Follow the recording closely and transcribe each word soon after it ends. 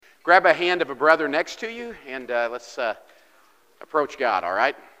Grab a hand of a brother next to you and let's approach God, all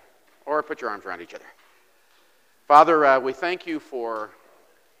right? Or put your arms around each other. Father, we thank you for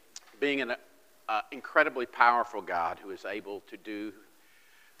being an incredibly powerful God who is able to do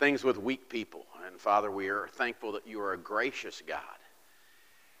things with weak people. And Father, we are thankful that you are a gracious God.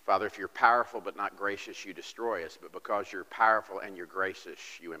 Father, if you're powerful but not gracious, you destroy us. But because you're powerful and you're gracious,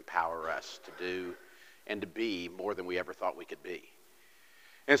 you empower us to do and to be more than we ever thought we could be.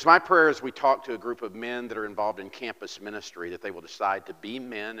 And it's my prayer as we talk to a group of men that are involved in campus ministry that they will decide to be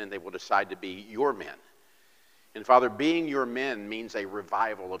men and they will decide to be your men. And Father, being your men means a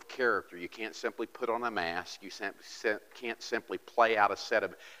revival of character. You can't simply put on a mask. You can't simply play out a set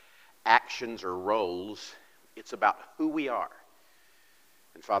of actions or roles. It's about who we are.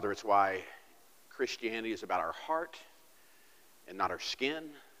 And Father, it's why Christianity is about our heart and not our skin.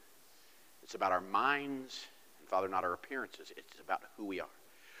 It's about our minds, and Father, not our appearances. It's about who we are.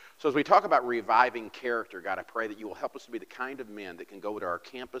 So as we talk about reviving character, God, I pray that you will help us to be the kind of men that can go to our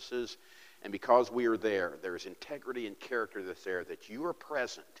campuses, and because we are there, there's integrity and character that's there, that you are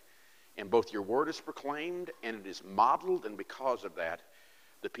present, and both your word is proclaimed and it is modeled, and because of that,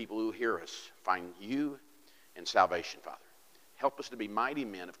 the people who hear us find you and salvation, Father. Help us to be mighty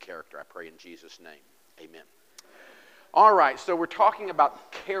men of character, I pray in Jesus' name. Amen. All right, so we're talking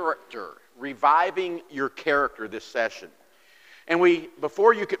about character, reviving your character this session. And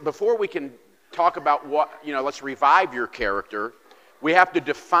before we can talk about let's revive your character, we have to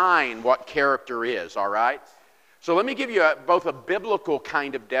define what character is, all right? So let me give you both a biblical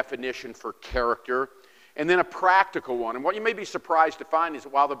kind of definition for character and then a practical one. And what you may be surprised to find is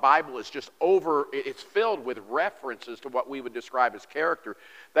that while the Bible is it's filled with references to what we would describe as character,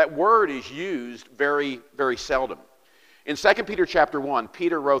 that word is used very, very seldom. In 2 Peter chapter 1,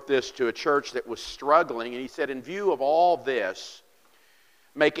 Peter wrote this to a church that was struggling, and he said, in view of all this,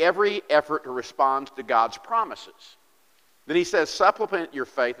 make every effort to respond to God's promises. Then he says, supplement your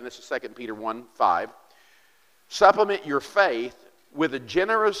faith, and this is 2 Peter 1:5, supplement your faith with a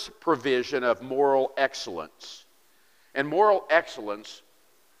generous provision of moral excellence, and moral excellence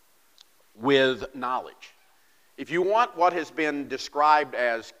with knowledge. If you want what has been described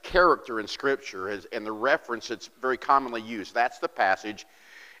as character in Scripture, and the reference that's very commonly used, that's the passage,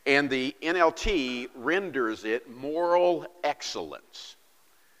 and the NLT renders it moral excellence.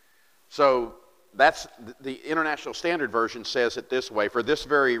 So that's the International Standard Version says it this way: for this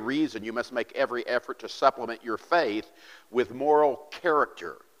very reason, you must make every effort to supplement your faith with moral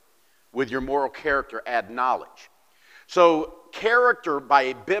character. With your moral character, add knowledge. So character, by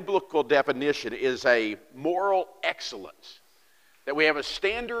a biblical definition, is a moral excellence. That we have a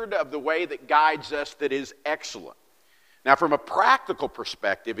standard of the way that guides us that is excellent. Now, from a practical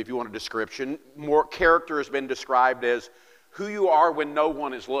perspective, if you want a description, more character has been described as who you are when no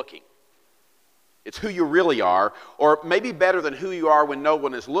one is looking. It's who you really are, or maybe better than who you are when no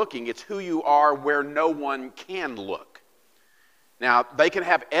one is looking, it's who you are where no one can look. Now, they can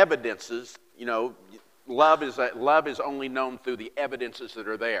have evidences, love is only known through the evidences that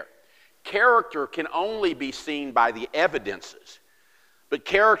are there. Character can only be seen by the evidences, but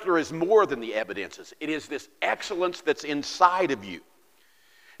character is more than the evidences. It is this excellence that's inside of you.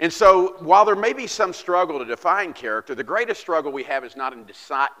 And so, while there may be some struggle to define character, the greatest struggle we have is not in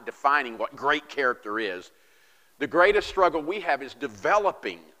defining what great character is. The greatest struggle we have is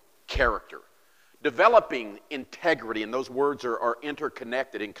developing character, developing integrity, and those words are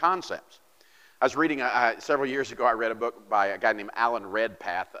interconnected in concepts. I was reading, several years ago, I read a book by a guy named Alan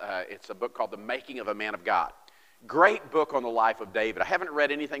Redpath. It's a book called The Making of a Man of God. Great book on the life of David. I haven't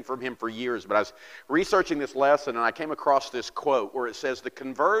read anything from him for years, but I was researching this lesson and I came across this quote where it says, the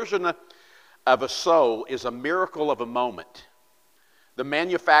conversion of a soul is a miracle of a moment. The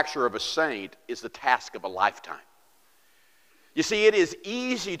manufacture of a saint is the task of a lifetime. You see, it is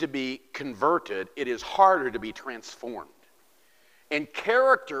easy to be converted. It is harder to be transformed. And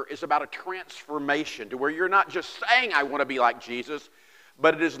character is about a transformation to where you're not just saying, I want to be like Jesus,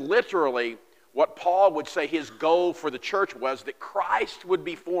 but it is literally what Paul would say his goal for the church was, that Christ would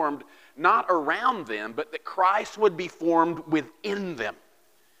be formed not around them, but that Christ would be formed within them.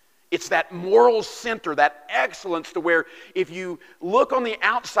 It's that moral center, that excellence to where if you look on the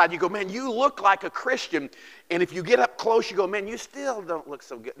outside, you go, man, you look like a Christian. And if you get up close, you go, man, you still don't look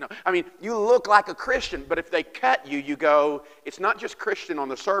so good. No, I mean, you look like a Christian, but if they cut you, you go, it's not just Christian on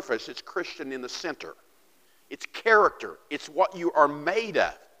the surface, it's Christian in the center. It's character. It's what you are made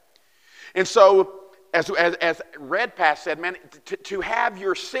of. And so, as Redpath said, man, to have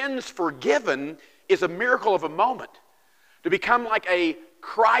your sins forgiven is a miracle of a moment. To become like a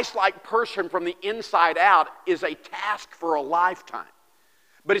Christ-like person from the inside out is a task for a lifetime.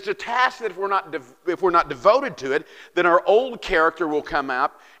 But it's a task that if we're not devoted to it, then our old character will come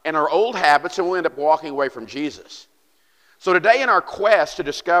up and our old habits, and we'll end up walking away from Jesus. So today in our quest to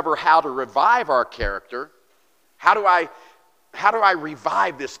discover how to revive our character, how do I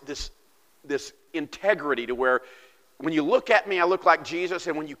revive this integrity to where when you look at me, I look like Jesus,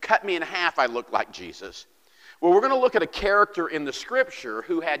 and when you cut me in half, I look like Jesus? Well, we're going to look at a character in the Scripture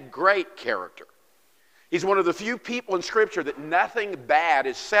who had great character. He's one of the few people in Scripture that nothing bad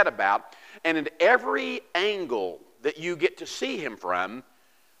is said about, and in every angle that you get to see him from,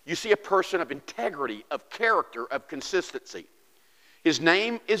 you see a person of integrity, of character, of consistency. His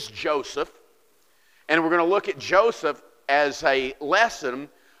name is Joseph, and we're going to look at Joseph as a lesson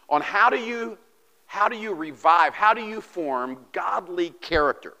on how do you revive, how do you form godly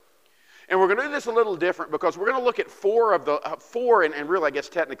character. And we're going to do this a little different because we're going to look at four, and really I guess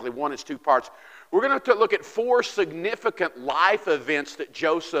technically one is two parts. We're going to look at four significant life events that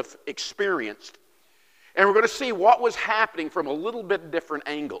Joseph experienced. And we're going to see what was happening from a little bit different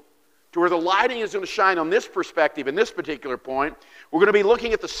angle, to where the lighting is going to shine on this perspective in this particular point. We're going to be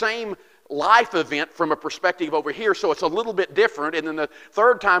looking at the same life event from a perspective over here, so it's a little bit different. And then the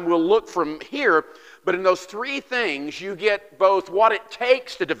third time we'll look from here. But in those three things, you get both what it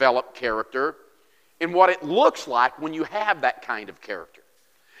takes to develop character and what it looks like when you have that kind of character.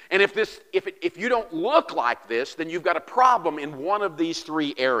 And if you don't look like this, then you've got a problem in one of these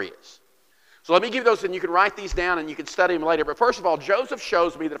three areas. So let me give those, and you can write these down and you can study them later. But first of all, Joseph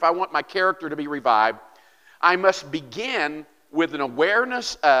shows me that if I want my character to be revived, I must begin with an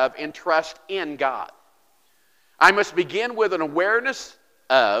awareness of and trust in God. I must begin with an awareness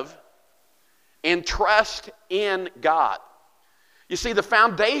of and trust in God. You see, the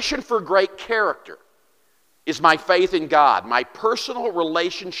foundation for great character is my faith in God, my personal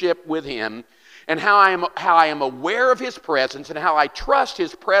relationship with Him, and how I am aware of His presence and how I trust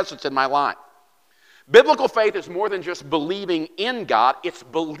His presence in my life. Biblical faith is more than just believing in God, it's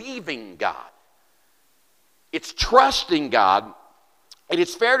believing God. It's trusting God. And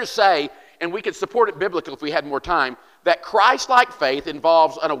it's fair to say, and we could support it biblically if we had more time, that Christ-like faith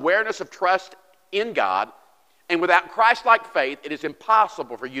involves an awareness of trust in God. And without Christ-like faith, it is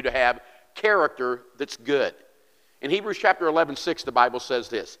impossible for you to have character that's good. In Hebrews chapter 11:6, the Bible says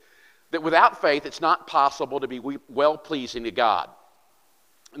this, that without faith, it's not possible to be well-pleasing to God.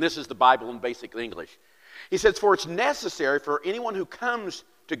 And this is the Bible in basic English. He says, for it's necessary for anyone who comes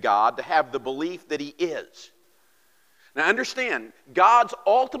to God to have the belief that He is. Now understand, God's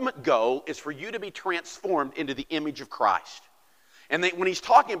ultimate goal is for you to be transformed into the image of Christ. And when he's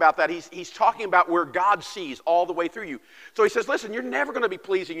talking about that, he's talking about where God sees all the way through you. So he says, listen, you're never going to be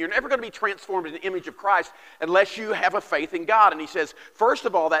pleasing, you're never going to be transformed in the image of Christ unless you have a faith in God. And he says, first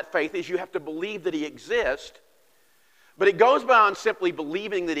of all, that faith is you have to believe that He exists. But it goes beyond simply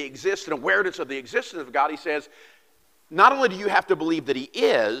believing that He exists and awareness of the existence of God. He says, not only do you have to believe that He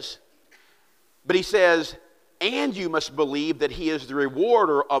is, but he says, and you must believe that He is the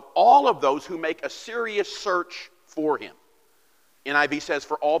rewarder of all of those who make a serious search for Him. NIV says,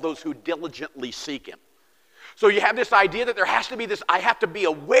 for all those who diligently seek Him. So you have this idea that there has to be this, I have to be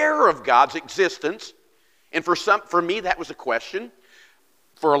aware of God's existence. And for me, that was a question.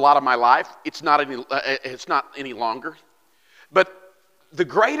 For a lot of my life, it's not any longer. But the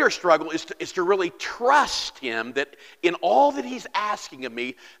greater struggle is to really trust Him that in all that He's asking of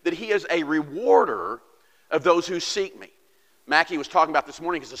me, that He is a rewarder of those who seek me. Mackie was talking about this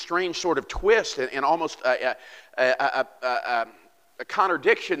morning, it's a strange sort of twist and almost a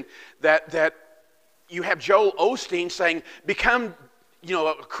contradiction that you have Joel Osteen saying, become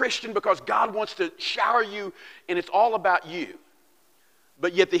a Christian because God wants to shower you and it's all about you.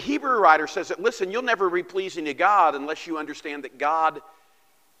 But yet the Hebrew writer says that, listen, you'll never be pleasing to God unless you understand that God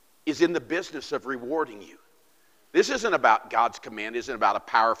is in the business of rewarding you. This isn't about God's command, isn't about a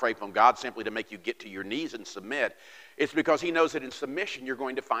power frame from God simply to make you get to your knees and submit. It's because He knows that in submission you're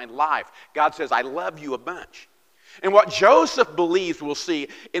going to find life. God says, I love you a bunch. And what Joseph believes, we'll see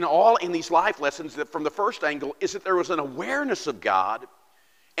in these life lessons, that from the first angle, is that there was an awareness of God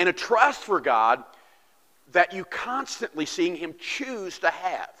and a trust for God that you constantly seeing Him choose to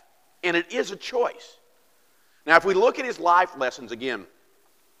have. And it is a choice. Now, if we look at his life lessons again,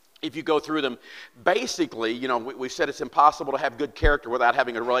 if you go through them, basically, we said it's impossible to have good character without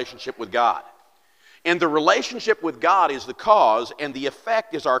having a relationship with God. And the relationship with God is the cause, and the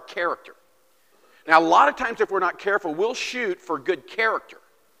effect is our character. Now, a lot of times if we're not careful, we'll shoot for good character.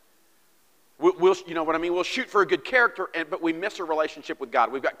 You know what I mean? We'll shoot for a good character, but we miss a relationship with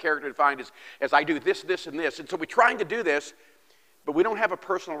God. We've got character defined as I do this, this, and this. And so we're trying to do this, but we don't have a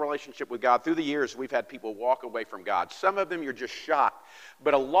personal relationship with God. Through the years, we've had people walk away from God. Some of them you're just shocked.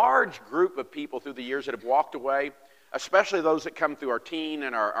 But a large group of people through the years that have walked away, especially those that come through our teen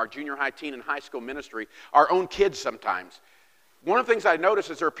and our junior high, teen, and high school ministry, our own kids sometimes. One of the things I notice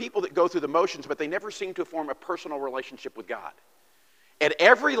is there are people that go through the motions, but they never seem to form a personal relationship with God. At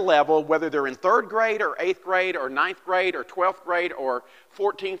every level, whether they're in 3rd grade or 8th grade or 9th grade or 12th grade or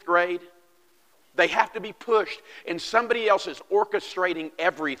 14th grade, they have to be pushed, and somebody else is orchestrating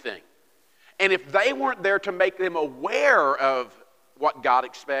everything. And if they weren't there to make them aware of what God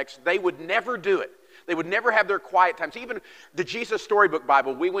expects, they would never do it. They would never have their quiet times. Even the Jesus Storybook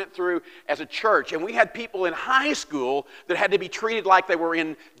Bible we went through as a church, and we had people in high school that had to be treated like they were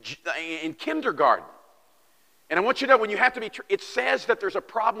in kindergarten. And I want you to know, when you have to be, it says that there's a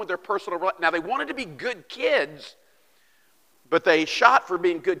problem with their personal relationship. Now, they wanted to be good kids, but they shot for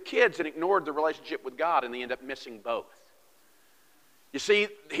being good kids and ignored the relationship with God, and they end up missing both. You see,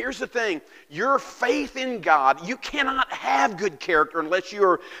 here's the thing. Your faith in God, you cannot have good character unless you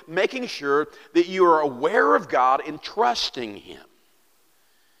are making sure that you are aware of God and trusting Him.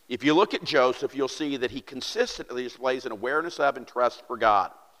 If you look at Joseph, you'll see that he consistently displays an awareness of and trust for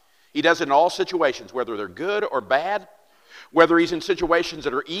God. He does it in all situations, whether they're good or bad, whether he's in situations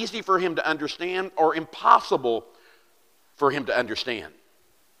that are easy for him to understand or impossible for him to understand.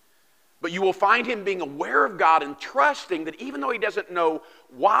 But you will find him being aware of God and trusting that even though he doesn't know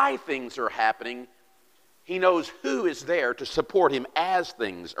why things are happening, he knows who is there to support him as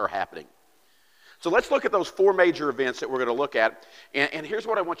things are happening. So let's look at those 4 major events that we're going to look at. And here's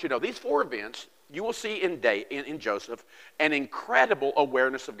what I want you to know. These 4 events, you will see in Joseph an incredible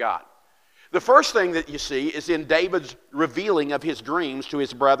awareness of God. The first thing that you see is in David's revealing of his dreams to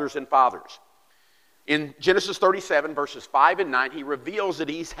his brothers and fathers. In Genesis 37, verses 5 and 9, he reveals that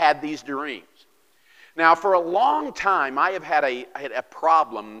he's had these dreams. Now, for a long time, I had a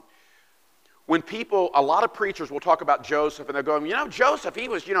problem when a lot of preachers will talk about Joseph, and they're going, Joseph,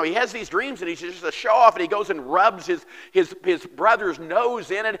 he has these dreams, and he's just a show-off, and he goes and rubs his brother's nose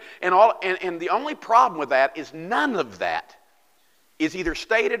in it, and the only problem with that is none of that is either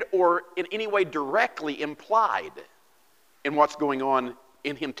stated or in any way directly implied in what's going on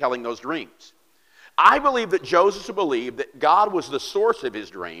in him telling those dreams. I believe that Joseph believed that God was the source of his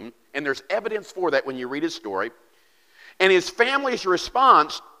dream, and there's evidence for that when you read his story. And his family's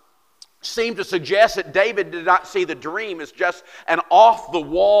response seemed to suggest that David did not see the dream as just an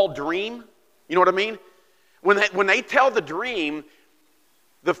off-the-wall dream. You know what I mean? When they tell the dream,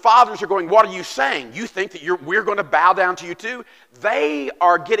 the fathers are going, what are you saying? You think that we're going to bow down to you too? They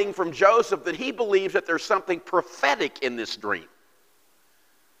are getting from Joseph that he believes that there's something prophetic in this dream.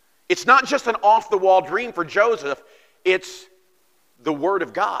 It's not just an off-the-wall dream for Joseph. It's the Word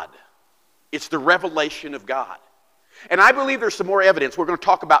of God. It's the revelation of God. And I believe there's some more evidence. We're going to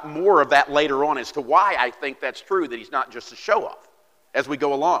talk about more of that later on as to why I think that's true, that he's not just a show-off as we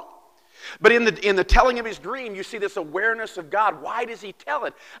go along. But in the telling of his dream, you see this awareness of God. Why does he tell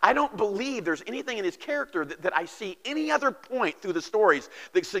it? I don't believe there's anything in his character that I see any other point through the stories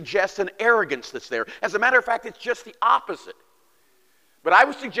that suggests an arrogance that's there. As a matter of fact, it's just the opposite. But I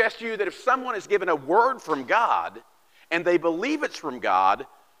would suggest to you that if someone is given a word from God and they believe it's from God,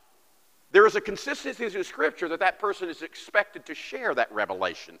 there is a consistency through Scripture that person is expected to share that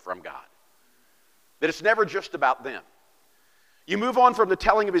revelation from God. That it's never just about them. You move on from the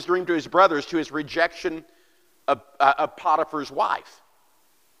telling of his dream to his brothers to his rejection of Potiphar's wife.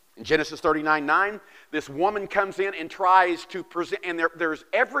 In Genesis 39:9, this woman comes in and tries to present, and there's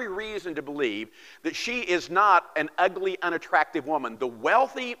every reason to believe that she is not an ugly, unattractive woman. The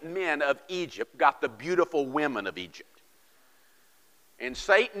wealthy men of Egypt got the beautiful women of Egypt. And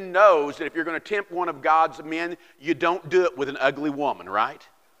Satan knows that if you're going to tempt one of God's men, you don't do it with an ugly woman, right?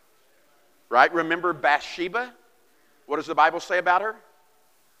 Right? Remember Bathsheba? What does the Bible say about her?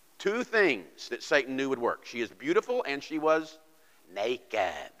 2 things that Satan knew would work. She is beautiful and she was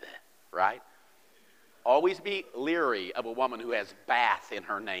naked, right? Always be leery of a woman who has bath in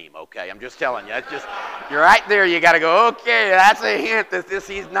her name, okay? I'm just telling you. That's just, you're right there. You got to go, okay, that's a hint that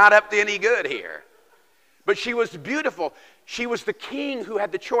he's not up to any good here. But she was beautiful. She was the king who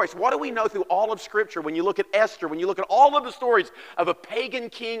had the choice. What do we know through all of Scripture? When you look at Esther, when you look at all of the stories of a pagan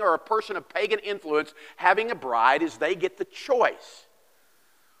king or a person of pagan influence having a bride, is they get the choice.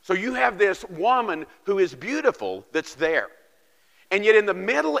 So you have this woman who is beautiful that's there. And yet in the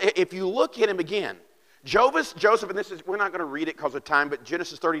middle, if you look at him again, Joseph, and we're not going to read it because of time, but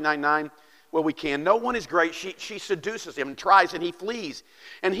Genesis 39:9, well, we can. No one is great. She seduces him and tries, and he flees.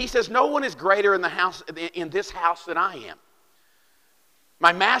 And he says, no one is greater in this house than I am.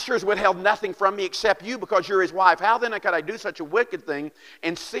 My master has withheld nothing from me except you because you're his wife. How then could I do such a wicked thing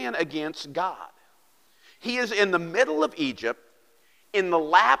and sin against God? He is in the middle of Egypt, in the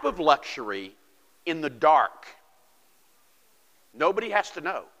lap of luxury, in the dark. Nobody has to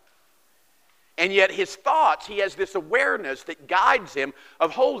know. And yet his thoughts, he has this awareness that guides him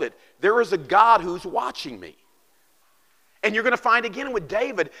of, hold it, there is a God who's watching me. And you're going to find again with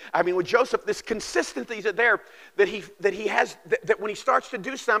with Joseph, this consistency there that he has, that when he starts to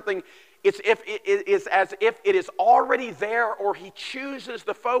do something, it's as if it is already there, or he chooses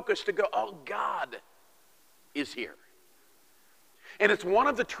the focus to go, oh, God is here. And it's one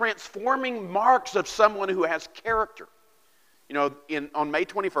of the transforming marks of someone who has character. You know, on May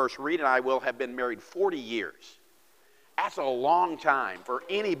 21st, Reed and I will have been married 40 years. That's a long time for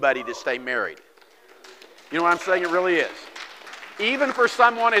anybody to stay married. You know what I'm saying? It really is. Even for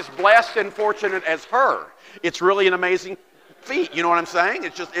someone as blessed and fortunate as her, it's really an amazing feat. You know what I'm saying?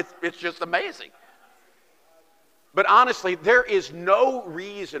 It's just amazing. But honestly, there is no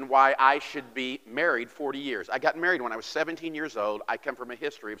reason why I should be married 40 years. I got married when I was 17 years old. I come from a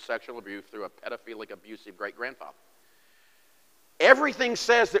history of sexual abuse through a pedophilic, abusive great-grandfather. Everything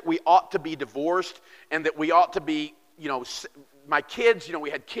says that we ought to be divorced and that we ought to be, my kids, we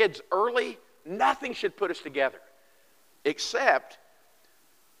had kids early. Nothing should put us together. Except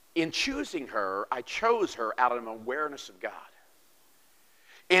in choosing her, I chose her out of an awareness of God.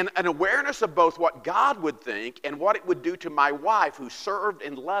 And an awareness of both what God would think and what it would do to my wife who served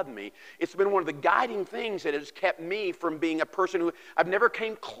and loved me. It's been one of the guiding things that has kept me from being a person who I've never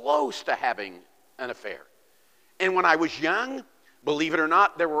came close to having an affair. And when I was young, believe it or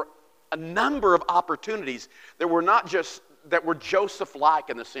not, there were a number of opportunities that were not just, that were Joseph-like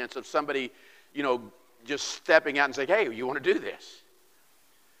in the sense of somebody, just stepping out and saying, hey, you want to do this?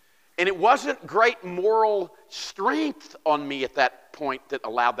 And it wasn't great moral strength on me at that point that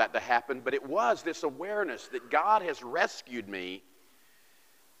allowed that to happen, but it was this awareness that God has rescued me.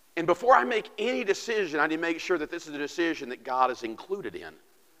 And before I make any decision, I need to make sure that this is a decision that God is included in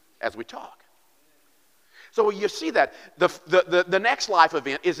as we talk. So you see that. The next life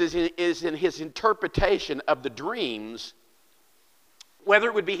event is in his interpretation of the dreams, whether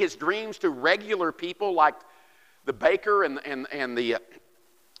it would be his dreams to regular people like the baker and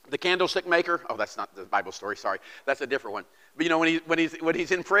the candlestick maker. Oh, that's not the Bible story, sorry. That's a different one. But when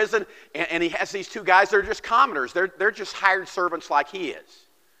he's in prison and he has these two guys, they're just commoners. They're just hired servants like he is.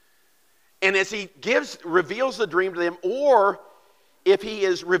 And as he reveals the dream to them, or if he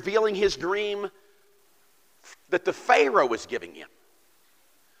is revealing his dream that the Pharaoh is giving him.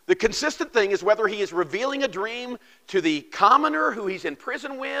 The consistent thing is whether he is revealing a dream to the commoner who he's in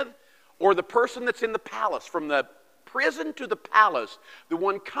prison with, or the person that's in the palace. From the prison to the palace, the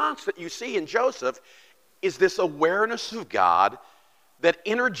one constant you see in Joseph is this awareness of God that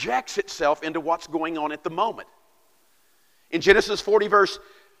interjects itself into what's going on at the moment. In Genesis 40 verse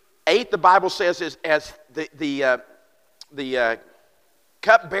 8, the Bible says, as the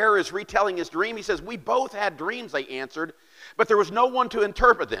cupbearer is retelling his dream, he says, we both had dreams, they answered, but there was no one to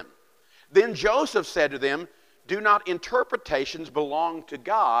interpret them. Then Joseph said to them, do not interpretations belong to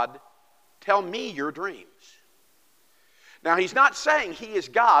God? Tell me your dreams. Now, he's not saying he is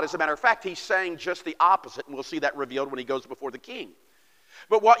God. As a matter of fact, he's saying just the opposite, and we'll see that revealed when he goes before the king.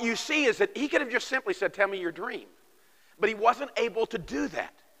 But what you see is that he could have just simply said, tell me your dream. But he wasn't able to do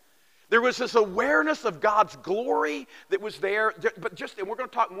that. There was this awareness of God's glory that was there, and we're going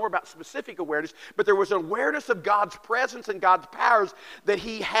to talk more about specific awareness, but there was an awareness of God's presence and God's powers that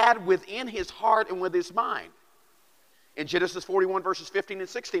he had within his heart and with his mind. In Genesis 41 verses 15 and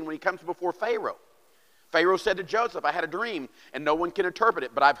 16, when he comes before Pharaoh, Pharaoh said to Joseph, I had a dream and no one can interpret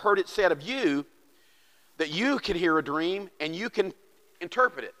it, but I've heard it said of you that you can hear a dream and you can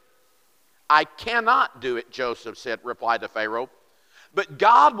interpret it. I cannot do it, Joseph replied to Pharaoh. But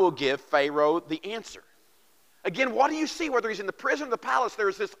God will give Pharaoh the answer. Again, what do you see? Whether he's in the prison or the palace,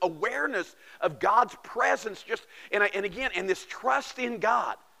 there's this awareness of God's presence and this trust in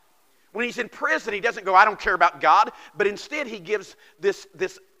God. When he's in prison, he doesn't go, I don't care about God, but instead he gives this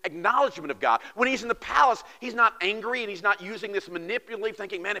acknowledgement of God. When he's in the palace, he's not angry and he's not using this manipulative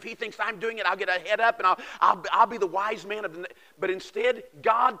thinking, man, if he thinks I'm doing it, I'll get a head up and I'll be the wise man. But instead,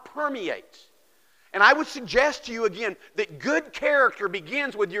 God permeates. And I would suggest to you again that good character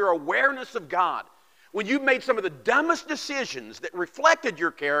begins with your awareness of God. When you made some of the dumbest decisions that reflected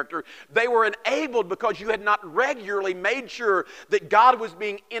your character, they were enabled because you had not regularly made sure that God was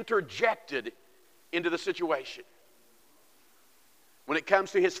being interjected into the situation. When it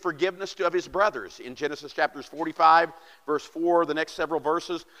comes to his forgiveness of his brothers in Genesis chapters 45, verse 4, the next several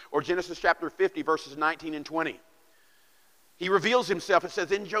verses, or Genesis chapter 50, verses 19 and 20. He reveals himself. It says,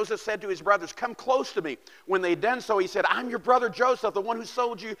 then Joseph said to his brothers, come close to me. When they had done so, he said, I'm your brother Joseph, the one who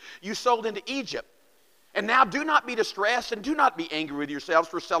sold you sold into Egypt. And now do not be distressed and do not be angry with yourselves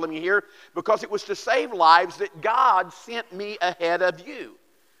for selling me here, because it was to save lives that God sent me ahead of you.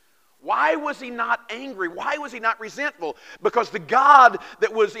 Why was he not angry? Why was he not resentful? Because the God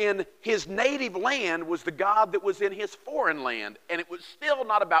that was in his native land was the God that was in his foreign land. And it was still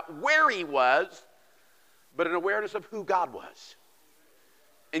not about where he was, but an awareness of who God was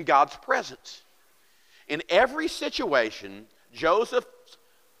in God's presence. In every situation, Joseph's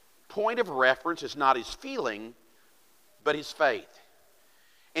point of reference is not his feeling, but his faith.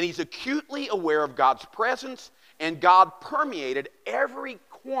 And he's acutely aware of God's presence, and God permeated every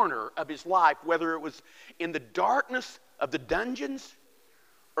corner of his life, whether it was in the darkness of the dungeons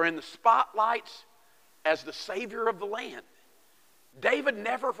or in the spotlights as the Savior of the land. David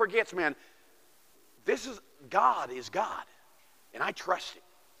never forgets, man, God is God, and I trust him.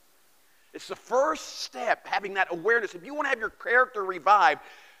 It's the first step, having that awareness. If you want to have your character revived,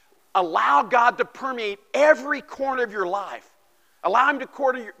 allow God to permeate every corner of your life. Allow him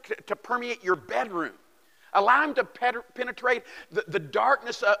to permeate your bedroom. Allow him to penetrate the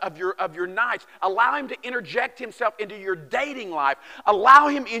darkness of your nights. Allow him to interject himself into your dating life. Allow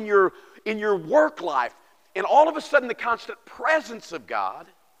him in your work life. And all of a sudden, the constant presence of God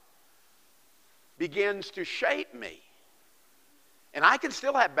begins to shape me. And I can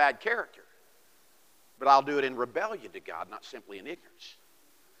still have bad character, but I'll do it in rebellion to God, not simply in ignorance.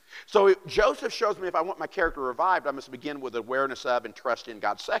 So Joseph shows me if I want my character revived, I must begin with awareness of and trust in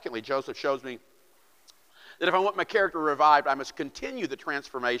God. Secondly, Joseph shows me that if I want my character revived, I must continue the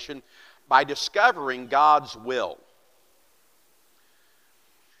transformation by discovering God's will.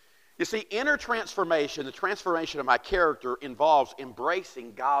 You see, inner transformation, the transformation of my character, involves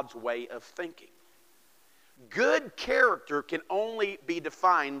embracing God's way of thinking. Good character can only be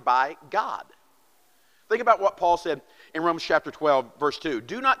defined by God. Think about what Paul said in Romans chapter 12, verse 2.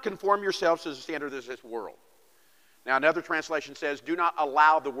 Do not conform yourselves to the standard of this world. Now, another translation says, do not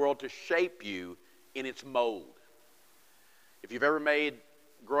allow the world to shape you in its mold. If you've ever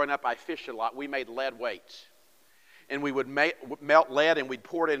growing up, I fished a lot, we made lead weights. And we would melt lead and we'd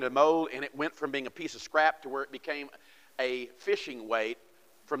pour it into a mold, and it went from being a piece of scrap to where it became a fishing weight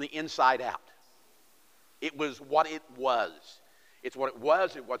from the inside out. It was what it was. It's what it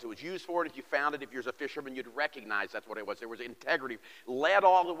was and what it was used for. And if you found it, if you're a fisherman, you'd recognize that's what it was. There was integrity, led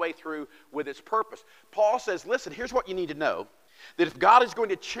all the way through with its purpose. Paul says, listen, here's what you need to know. That if God is going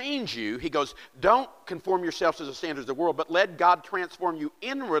to change you, he goes, don't conform yourselves to the standards of the world, but let God transform you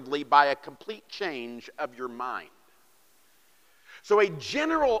inwardly by a complete change of your mind. So a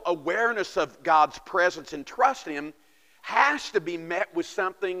general awareness of God's presence and trust in him has to be met with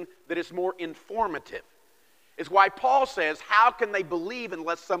something that is more informative. It's why Paul says, how can they believe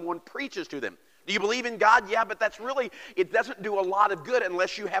unless someone preaches to them? Do you believe in God? Yeah, but it doesn't do a lot of good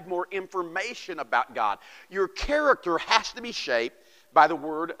unless you have more information about God. Your character has to be shaped by the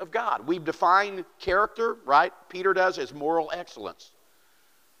Word of God. We've defined character, right? Peter does, as moral excellence.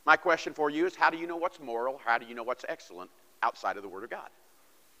 My question for you is, how do you know what's moral? How do you know what's excellent outside of the Word of God?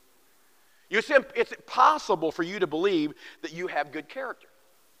 You see, it's possible for you to believe that you have good character.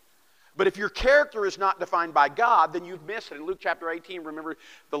 But if your character is not defined by God, then you've missed it. In Luke chapter 18, remember,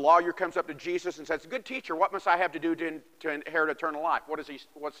 the lawyer comes up to Jesus and says, good teacher, what must I have to do to inherit eternal life?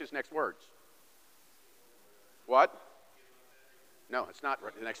 What's his next words? What? No, it's not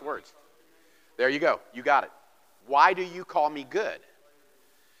the next words. There you go. You got it. Why do you call me good?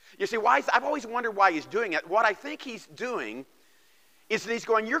 You see, I've always wondered why he's doing it. What I think he's doing is that he's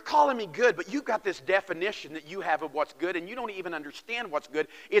going, you're calling me good, but you've got this definition that you have of what's good, and you don't even understand what's good.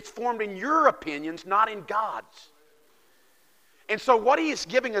 It's formed in your opinions, not in God's. And so what he is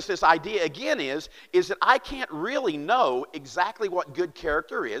giving us this idea again is that I can't really know exactly what good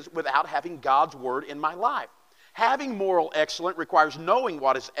character is without having God's word in my life. Having moral excellence requires knowing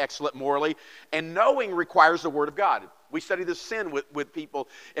what is excellent morally, and knowing requires the word of God. We study this sin with people,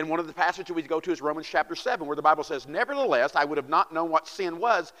 and one of the passages we go to is Romans chapter 7, where the Bible says, nevertheless, I would have not known what sin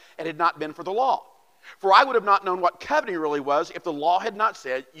was had it not been for the law. For I would have not known what coveting really was if the law had not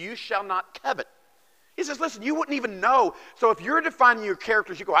said, you shall not covet. He says, listen, you wouldn't even know. So if you're defining your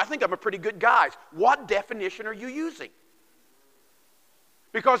characters, you go, I think I'm a pretty good guy. What definition are you using?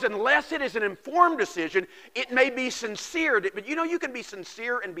 Because unless it is an informed decision, it may be sincere. But you know, you can be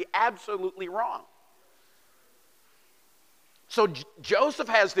sincere and be absolutely wrong. So Joseph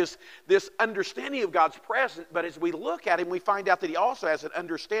has this understanding of God's presence, but as we look at him, we find out that he also has an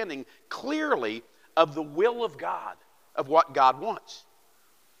understanding clearly of the will of God, of what God wants.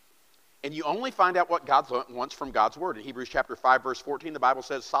 And you only find out what God wants from God's word. In Hebrews chapter 5, verse 14, the Bible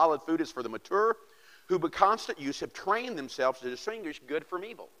says, solid food is for the mature, who by constant use have trained themselves to distinguish good from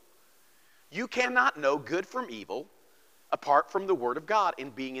evil. You cannot know good from evil apart from the word of God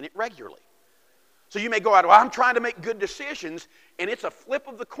and being in it regularly. So you may go out, well, I'm trying to make good decisions, and it's a flip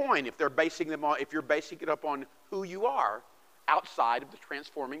of the coin if you're basing it up on who you are outside of the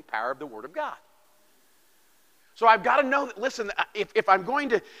transforming power of the word of God. So I've got to know that, listen, if I'm going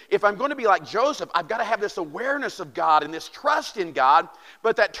to be like Joseph, I've got to have this awareness of God and this trust in God,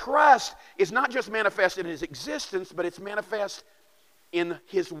 but that trust is not just manifest in his existence, but it's manifest in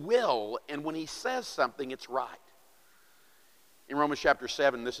his will, and when he says something, it's right. In Romans chapter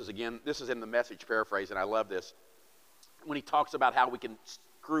 7, this is in the Message paraphrase, and I love this, when he talks about how we can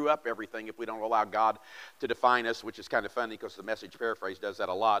screw up everything if we don't allow God to define us, which is kind of funny because the Message paraphrase does that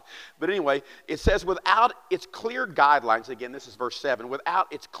a lot. But anyway, it says, without its clear guidelines, again, this is verse 7,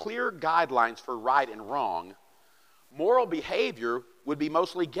 without its clear guidelines for right and wrong, moral behavior would be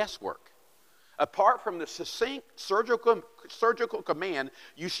mostly guesswork. Apart from the succinct surgical command,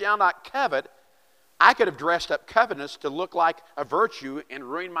 you shall not covet, I could have dressed up covetousness to look like a virtue and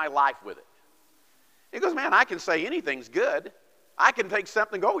ruin my life with it. He goes, man, I can say anything's good. I can take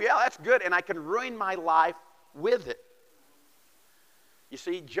something and go, oh, yeah, that's good, and I can ruin my life with it. You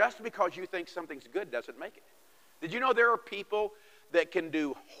see, just because you think something's good doesn't make it. Did you know there are people that can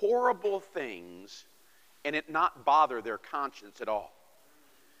do horrible things and it not bother their conscience at all?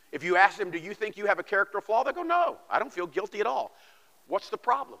 If you ask them, do you think you have a character flaw? They go, no, I don't feel guilty at all. What's the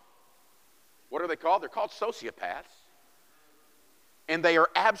problem? What are they called? They're called sociopaths. And they are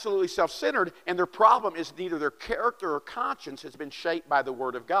absolutely self-centered, and their problem is neither their character or conscience has been shaped by the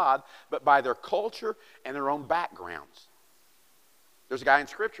Word of God, but by their culture and their own backgrounds. There's a guy in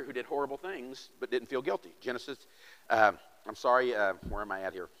Scripture who did horrible things, but didn't feel guilty. Where am I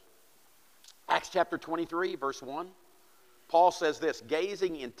at here? Acts chapter 23, verse 1. Paul says this,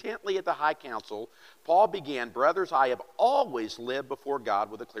 gazing intently at the high council, Paul began, brothers, I have always lived before God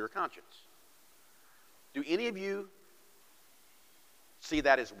with a clear conscience. Do any of you see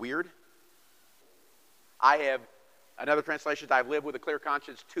that as weird? Another translation, I've lived with a clear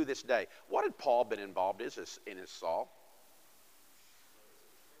conscience to this day. What had Paul been involved in his Saul?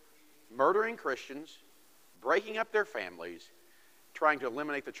 Murdering Christians, breaking up their families, trying to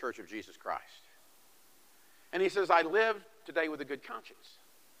eliminate the church of Jesus Christ. And he says, I live today with a good conscience.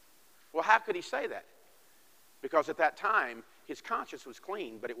 Well, how could he say that? Because at that time, his conscience was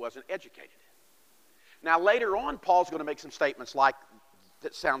clean, but it wasn't educated. Now, later on, Paul's going to make some statements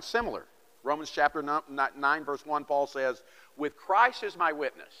that sound similar. Romans chapter 9, verse 1, Paul says, with Christ as my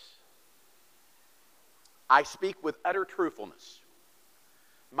witness, I speak with utter truthfulness.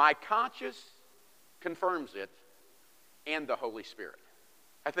 My conscience confirms it, and the Holy Spirit.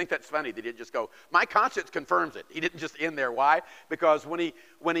 I think that's funny. They didn't just go, my conscience confirms it. He didn't just end there. Why? Because when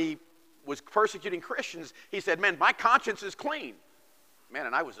he was persecuting Christians, he said, man, my conscience is clean. Man,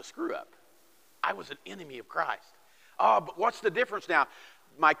 and I was a screw-up. I was an enemy of Christ. Oh, but what's the difference now?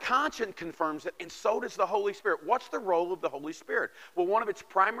 My conscience confirms it, and so does the Holy Spirit. What's the role of the Holy Spirit? Well, one of its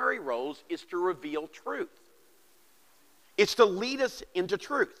primary roles is to reveal truth. It's to lead us into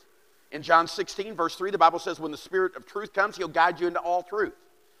truth. In John 16, verse 3, the Bible says, when the Spirit of truth comes, he'll guide you into all truth.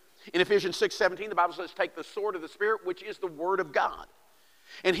 In Ephesians 6:17, the Bible says, take the sword of the Spirit, which is the Word of God.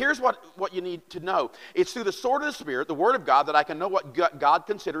 And here's what you need to know. It's through the sword of the Spirit, the Word of God, that I can know what God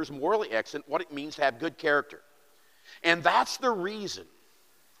considers morally excellent, what it means to have good character. And that's the reason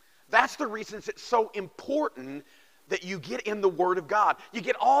it's so important that you get in the Word of God. You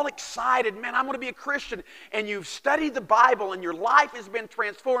get all excited, man, I'm going to be a Christian, and you've studied the Bible, and your life has been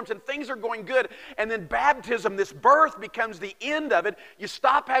transformed, and things are going good, and then baptism, this birth, becomes the end of it. You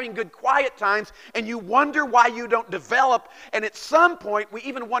stop having good quiet times, and you wonder why you don't develop, and at some point, we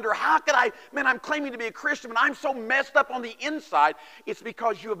even wonder, I'm claiming to be a Christian, but I'm so messed up on the inside. It's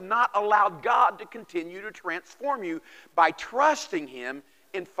because you have not allowed God to continue to transform you by trusting Him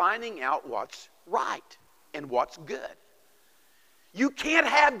and finding out what's right and what's good. You can't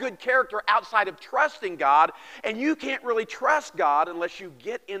have good character outside of trusting God, and you can't really trust God unless you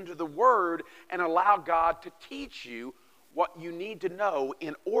get into the Word and allow God to teach you what you need to know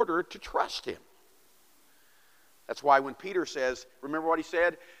in order to trust Him. That's why when Peter says, remember what he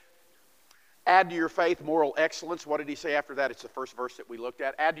said? Add to your faith moral excellence. What did he say after that? It's the first verse that we looked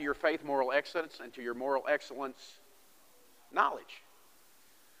at. Add to your faith moral excellence, and to your moral excellence, knowledge.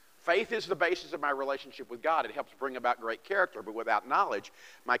 Faith is the basis of my relationship with God. It helps bring about great character, but without knowledge,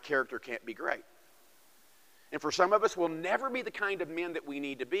 my character can't be great. And for some of us, we'll never be the kind of men that we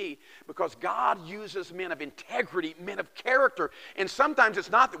need to be because God uses men of integrity, men of character. And sometimes it's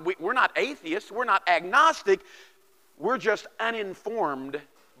not that we're not atheists, we're not agnostic, we're just uninformed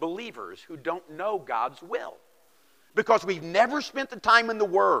believers who don't know God's will. Because we've never spent the time in the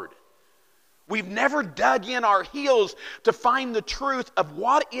Word. We've never dug in our heels to find the truth of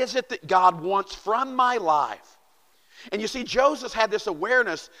what is it that God wants from my life. And you see, Joseph had this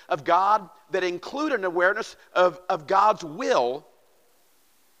awareness of God that included an awareness of God's will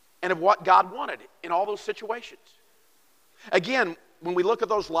and of what God wanted in all those situations. Again, when we look at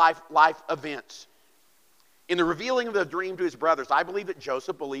those life events, in the revealing of the dream to his brothers, I believe that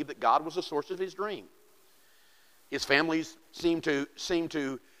Joseph believed that God was the source of his dream. His families seem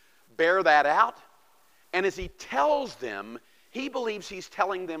to bear that out. And as he tells them, he believes he's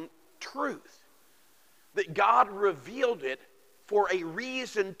telling them truth. That God revealed it for a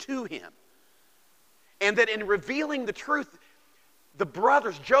reason to him. And that in revealing the truth, the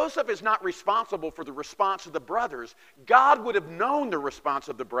brothers, Joseph is not responsible for the response of the brothers. God would have known the response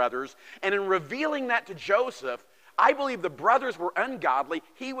of the brothers. And in revealing that to Joseph, I believe the brothers were ungodly.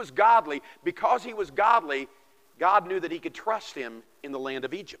 He was godly. Because he was godly, God knew that he could trust him in the land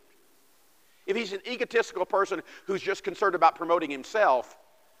of Egypt. If he's an egotistical person who's just concerned about promoting himself,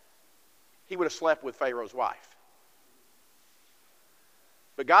 he would have slept with Pharaoh's wife.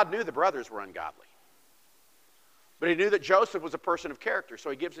 But God knew the brothers were ungodly. But he knew that Joseph was a person of character, so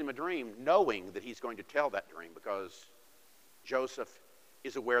he gives him a dream knowing that he's going to tell that dream because Joseph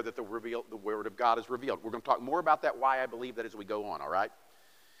is aware that the word of God is revealed. We're going to talk more about that, why I believe that as we go on, all right?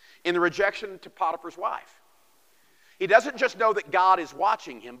 In the rejection to Potiphar's wife, he doesn't just know that God is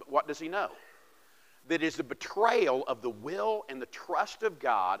watching him, but what does he know? That is the betrayal of the will and the trust of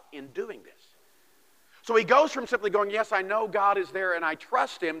God in doing this. So he goes from simply going, yes, I know God is there and I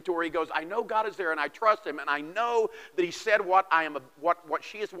trust him, to where he goes, I know God is there and I trust him, and I know that he said what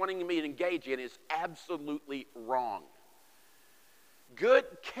she is wanting me to engage in is absolutely wrong. Good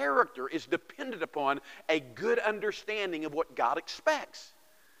character is dependent upon a good understanding of what God expects.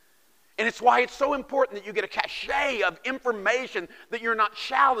 And it's why it's so important that you get a cachet of information, that you're not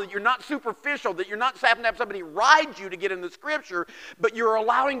shallow, that you're not superficial, that you're not having to have somebody ride you to get in the Scripture, but you're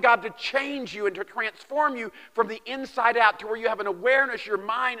allowing God to change you and to transform you from the inside out to where you have an awareness, your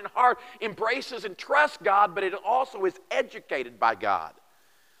mind and heart embraces and trusts God, but it also is educated by God.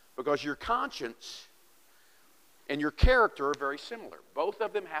 Because your conscience and your character are very similar. Both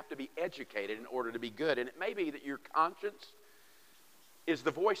of them have to be educated in order to be good. And it may be that your conscience is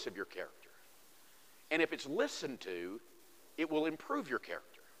the voice of your character. And if it's listened to, it will improve your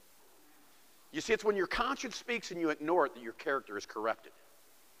character. You see, it's when your conscience speaks and you ignore it that your character is corrupted.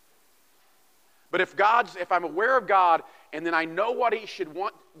 But if I'm aware of God and then I know what he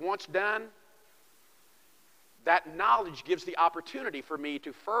wants done, that knowledge gives the opportunity for me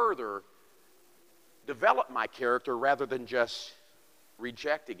to further develop my character rather than just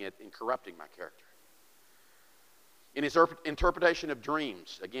rejecting it and corrupting my character. In his interpretation of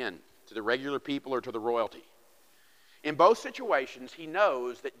dreams, again, to the regular people or to the royalty, in both situations, he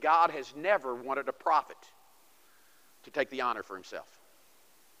knows that God has never wanted a prophet to take the honor for himself.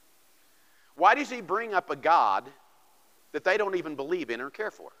 Why does he bring up a God that they don't even believe in or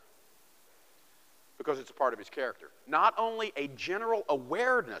care for? Because it's a part of his character. Not only a general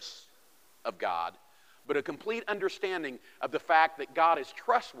awareness of God, but a complete understanding of the fact that God is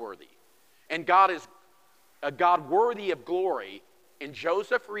trustworthy and God is a God worthy of glory, and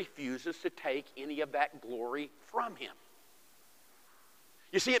Joseph refuses to take any of that glory from him.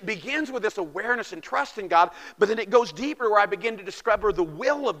 You see, it begins with this awareness and trust in God, but then it goes deeper where I begin to discover the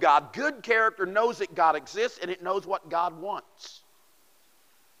will of God. Good character knows that God exists and it knows what God wants.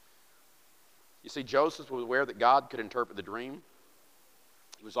 You see, Joseph was aware that God could interpret the dream.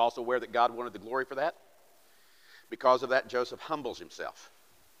 He was also aware that God wanted the glory for that. Because of that, Joseph humbles himself.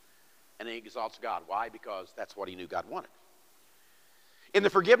 And he exalts God. Why? Because that's what he knew God wanted. In the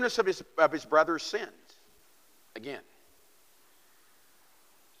forgiveness of his brother's sins, again,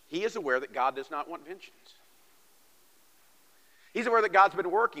 he is aware that God does not want vengeance. He's aware that God's been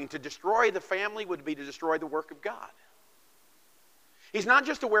working. To destroy the family would be to destroy the work of God. He's not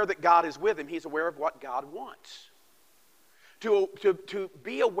just aware that God is with him, he's aware of what God wants. To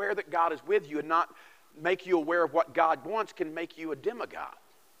be aware that God is with you and not make you aware of what God wants can make you a demigod.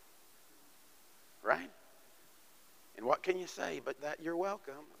 Right? And what can you say but that you're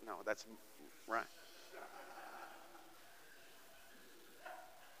welcome? No, that's right.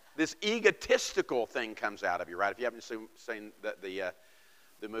 This egotistical thing comes out of you, right? If you haven't seen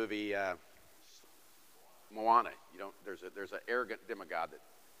the movie Moana, there's an arrogant demigod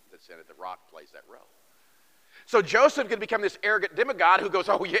that's in it. The Rock plays that role. So Joseph could become this arrogant demigod who goes,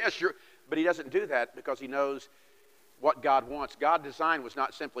 oh, yes, sure. But he doesn't do that because he knows what God wants. God's design was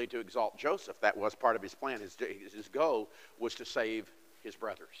not simply to exalt Joseph. That was part of his plan. His goal was to save his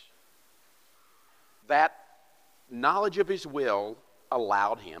brothers. That knowledge of his will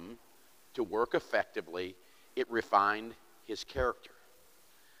allowed him to work effectively. It refined his character.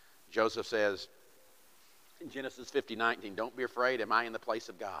 Joseph says in Genesis 50:19, don't be afraid, am I in the place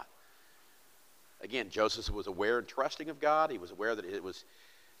of God? Again, Joseph was aware and trusting of God. He was aware that it was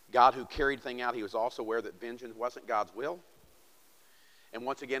God who carried things out. He was also aware that vengeance wasn't God's will. And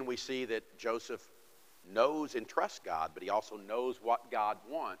once again, we see that Joseph knows and trusts God, but he also knows what God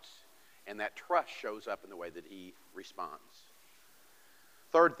wants, and that trust shows up in the way that he responds.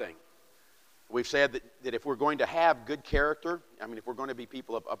 Third thing, we've said that if we're going to have good character, if we're going to be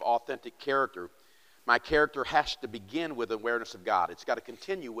people of authentic character, my character has to begin with awareness of God. It's got to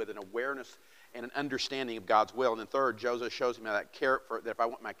continue with an awareness and an understanding of God's will. And then third, Joseph shows me that if I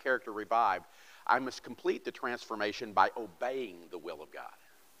want my character revived, I must complete the transformation by obeying the will of God.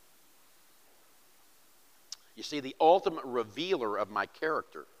 You see, the ultimate revealer of my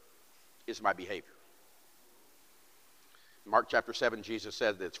character is my behavior. In Mark chapter 7, Jesus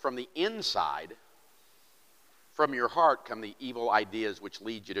said that it's from the inside, from your heart come the evil ideas which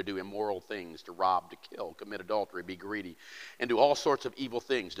lead you to do immoral things, to rob, to kill, commit adultery, be greedy, and do all sorts of evil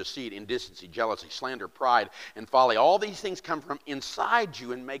things, deceit, indecency, jealousy, slander, pride, and folly. All these things come from inside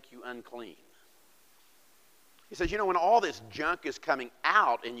you and make you unclean. He says, when all this junk is coming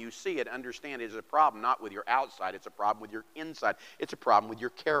out and you see it, understand it is a problem not with your outside, it's a problem with your inside. It's a problem with your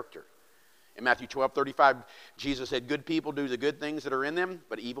character. In Matthew 12:35, Jesus said, good people do the good things that are in them,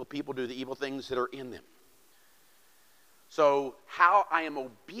 but evil people do the evil things that are in them. So how I am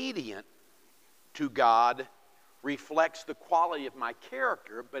obedient to God reflects the quality of my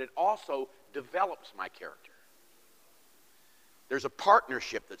character, but it also develops my character. There's a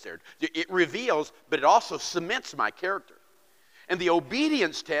partnership that's there. It reveals, but it also cements my character. And the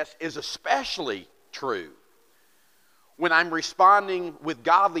obedience test is especially true when I'm responding with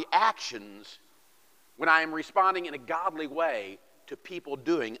godly actions, when I am responding in a godly way to people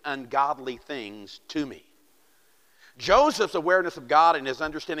doing ungodly things to me. Joseph's awareness of God and his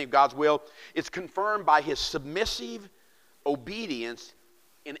understanding of God's will is confirmed by his submissive obedience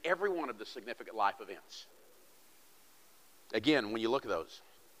in every one of the significant life events. Again, when you look at those,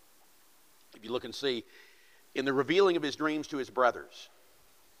 if you look and see, in the revealing of his dreams to his brothers,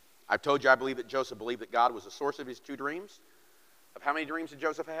 I've told you I believe that Joseph believed that God was the source of his two dreams. Of how many dreams did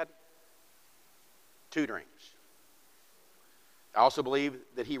Joseph had? 2 dreams. I also believe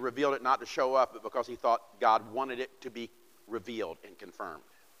that he revealed it not to show off, but because he thought God wanted it to be revealed and confirmed.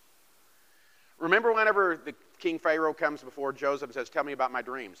 Remember whenever the King Pharaoh comes before Joseph and says, tell me about my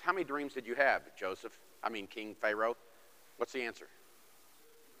dreams. How many dreams did you have, King Pharaoh? What's the answer?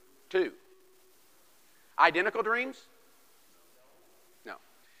 2. Identical dreams? No.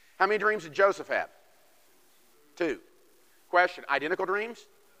 How many dreams did Joseph have? 2. Question, identical dreams?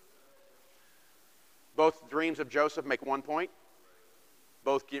 Both dreams of Joseph make 1 point.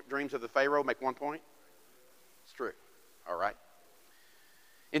 Both dreams of the Pharaoh make 1 point. It's true. All right.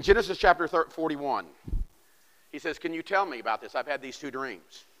 In Genesis chapter 41, he says, can you tell me about this? I've had these 2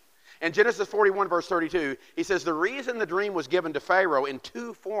 dreams. In Genesis 41, verse 32, he says, the reason the dream was given to Pharaoh in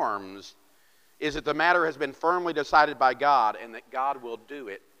 2 forms is that the matter has been firmly decided by God and that God will do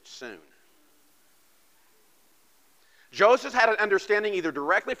it soon. Joseph had an understanding either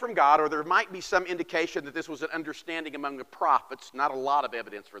directly from God, or there might be some indication that this was an understanding among the prophets. Not a lot of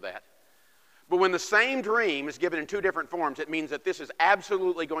evidence for that. But when the same dream is given in 2 different forms, it means that this is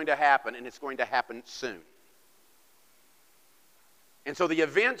absolutely going to happen, and it's going to happen soon. And so the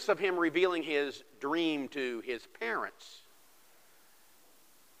events of him revealing his dream to his parents,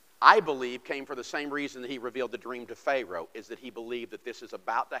 I believe, came for the same reason that he revealed the dream to Pharaoh, is that he believed that this is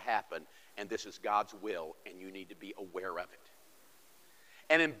about to happen and this is God's will and you need to be aware of it.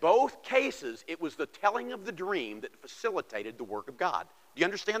 And in both cases, it was the telling of the dream that facilitated the work of God. Do you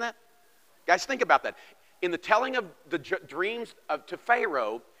understand that? Guys, think about that. In the telling of the dreams to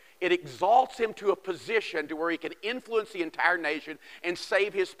Pharaoh, it exalts him to a position to where he can influence the entire nation and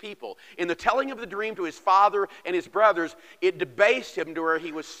save his people. In the telling of the dream to his father and his brothers, it debased him to where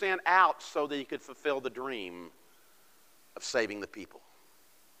he was sent out so that he could fulfill the dream of saving the people.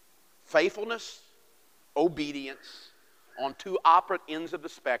 Faithfulness, obedience, on 2 opposite ends of the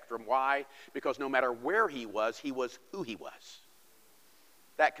spectrum. Why? Because no matter where he was who he was.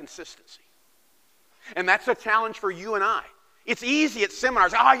 That consistency. And that's a challenge for you and I. It's easy at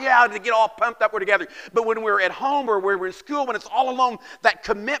seminars, oh yeah, to get all pumped up, we're together. But when we're at home or when we're in school, when it's all alone, that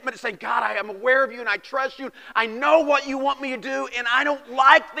commitment to saying, God, I am aware of you and I trust you. I know what you want me to do and I don't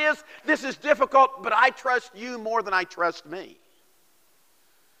like this. This is difficult, but I trust you more than I trust me.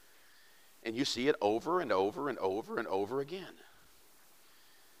 And you see it over and over and over and over again.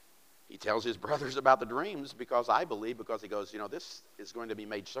 He tells his brothers about the dreams because he goes, this is going to be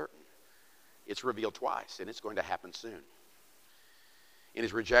made certain. It's revealed twice and it's going to happen soon. In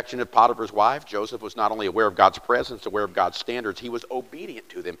his rejection of Potiphar's wife, Joseph was not only aware of God's presence, aware of God's standards, he was obedient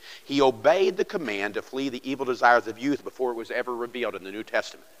to them. He obeyed the command to flee the evil desires of youth before it was ever revealed in the New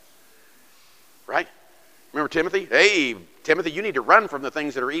Testament. Right? Remember Timothy? Hey, Timothy, you need to run from the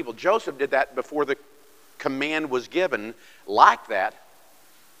things that are evil. Joseph did that before the command was given like that,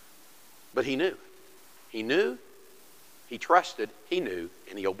 but he knew. He knew, he trusted, he knew,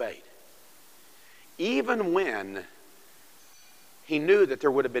 and he obeyed. Even when he knew that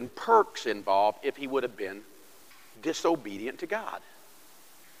there would have been perks involved if he would have been disobedient to God.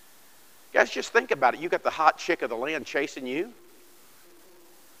 Guys, just think about it. You got the hot chick of the land chasing you.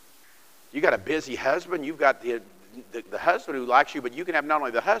 You got a busy husband. You've got the husband who likes you, but you can have not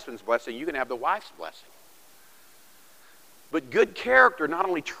only the husband's blessing, you can have the wife's blessing. But good character not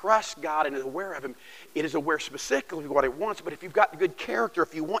only trusts God and is aware of him, it is aware specifically of what it wants. But if you've got good character,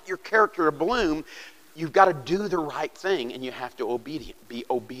 if you want your character to bloom, you've got to do the right thing and you have to be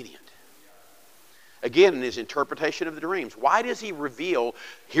obedient. Again, in his interpretation of the dreams, why does he reveal,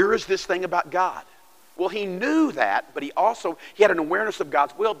 here is this thing about God? Well, he knew that, but he had an awareness of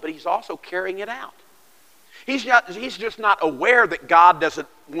God's will, but he's also carrying it out. He's just not aware that God doesn't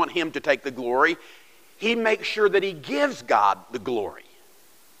want him to take the glory. He makes sure that he gives God the glory.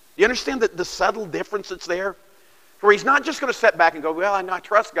 Do you understand the subtle difference that's there? Where he's not just going to sit back and go, well, I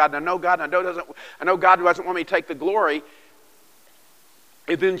trust God, and I know God doesn't want me to take the glory,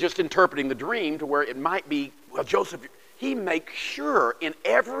 and then just interpreting the dream to where it might be, well, Joseph, he makes sure in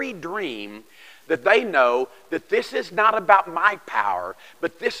every dream that they know that this is not about my power,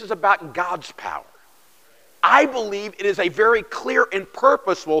 but this is about God's power. I believe it is a very clear and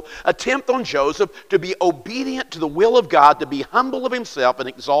purposeful attempt on Joseph to be obedient to the will of God, to be humble of himself and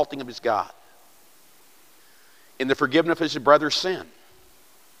exalting of his God. In the forgiveness of his brother's sin.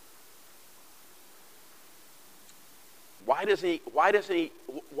 Why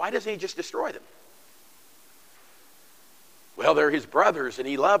doesn't he just destroy them? Well, they're his brothers and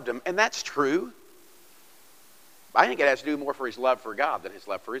he loved them, and that's true. I think it has to do more for his love for God than his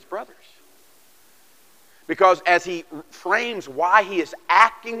love for his brothers. Because as he frames why he is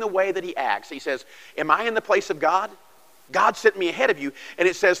acting the way that he acts, he says, am I in the place of God? God sent me ahead of you. And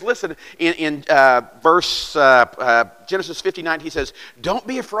it says, listen, in Genesis 59, he says, don't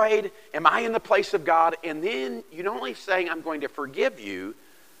be afraid. Am I in the place of God? And then you're not only saying I'm going to forgive you,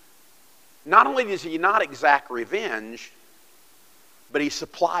 not only does he not exact revenge, but he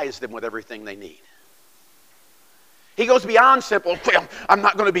supplies them with everything they need. He goes beyond simple, well, I'm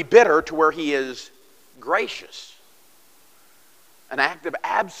not going to be bitter, to where he is gracious. An act of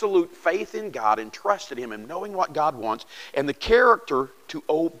absolute faith in God and trust in him and knowing what God wants and the character to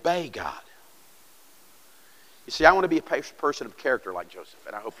obey God. You see, I want to be a person of character like Joseph,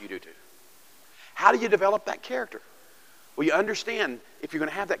 and I hope you do too. How do you develop that character? Well, you understand if you're going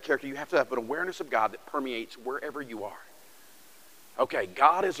to have that character, you have to have an awareness of God that permeates wherever you are. Okay,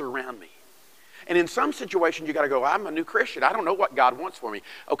 God is around me. And in some situations, you got to go, I'm a new Christian. I don't know what God wants for me.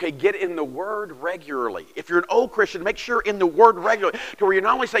 Okay, get in the Word regularly. If you're an old Christian, make sure in the Word regularly, to where you're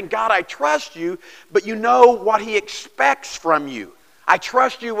not only saying, God, I trust you, but you know what he expects from you. I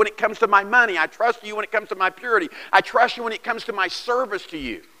trust you when it comes to my money. I trust you when it comes to my purity. I trust you when it comes to my service to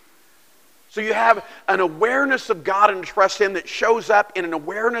you. So you have an awareness of God and trust him that shows up in an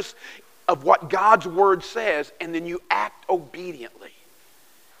awareness of what God's Word says, and then you act obediently.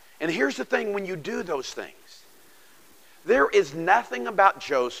 And here's the thing, when you do those things, there is nothing about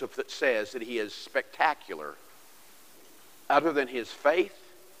Joseph that says that he is spectacular other than his faith,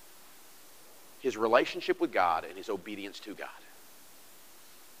 his relationship with God, and his obedience to God.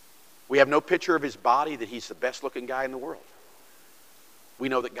 We have no picture of his body that he's the best looking guy in the world. We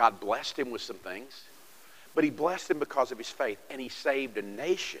know that God blessed him with some things, but he blessed him because of his faith, and he saved a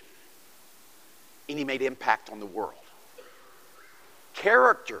nation, and he made impact on the world.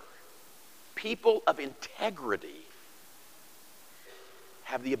 Character. People of integrity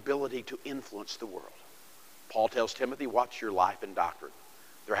have the ability to influence the world. Paul tells Timothy, watch your life and doctrine.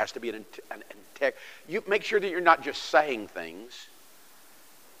 There has to be an integrity. You make sure that you're not just saying things.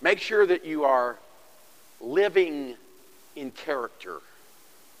 Make sure that you are living in character.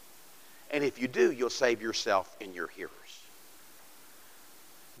 And if you do, you'll save yourself and your hearers.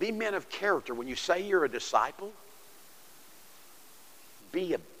 Be men of character. When you say you're a disciple,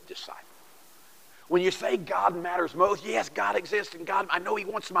 be a disciple. When you say God matters most, yes, God exists and God, I know He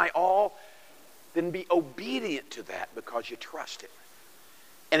wants my all, then be obedient to that because you trust Him.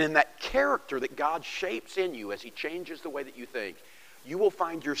 And in that character that God shapes in you as He changes the way that you think, you will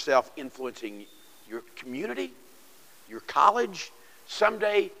find yourself influencing your community, your college,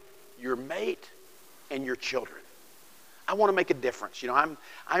 someday your mate, and your children. I want to make a difference. You know,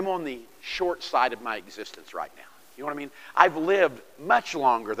 I'm on the short side of my existence right now. You know what I mean? I've lived much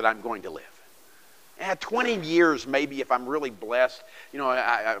longer than I'm going to live. 20 years maybe if I'm really blessed. You know,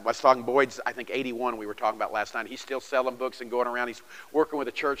 I was talking, Boyd's, I think 81 we were talking about last night. He's still selling books and going around. He's working with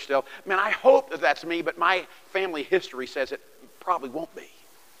the church still. Man, I hope that that's me, but my family history says it probably won't be.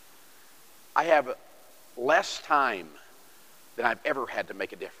 I have less time than I've ever had to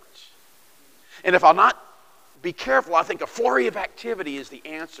make a difference. And if I'll not be careful, I think a flurry of activity is the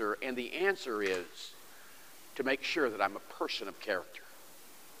answer, and the answer is to make sure that I'm a person of character,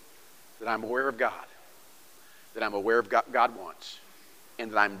 that I'm aware of God, that I'm aware of God wants,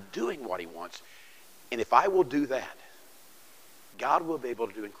 and that I'm doing what He wants. And if I will do that, God will be able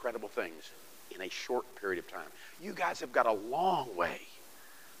to do incredible things in a short period of time. You guys have got a long way.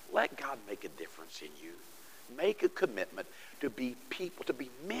 Let God make a difference in you. Make a commitment to be people, to be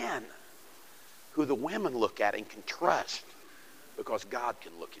men who the women look at and can trust, because God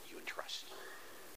can look at you and trust.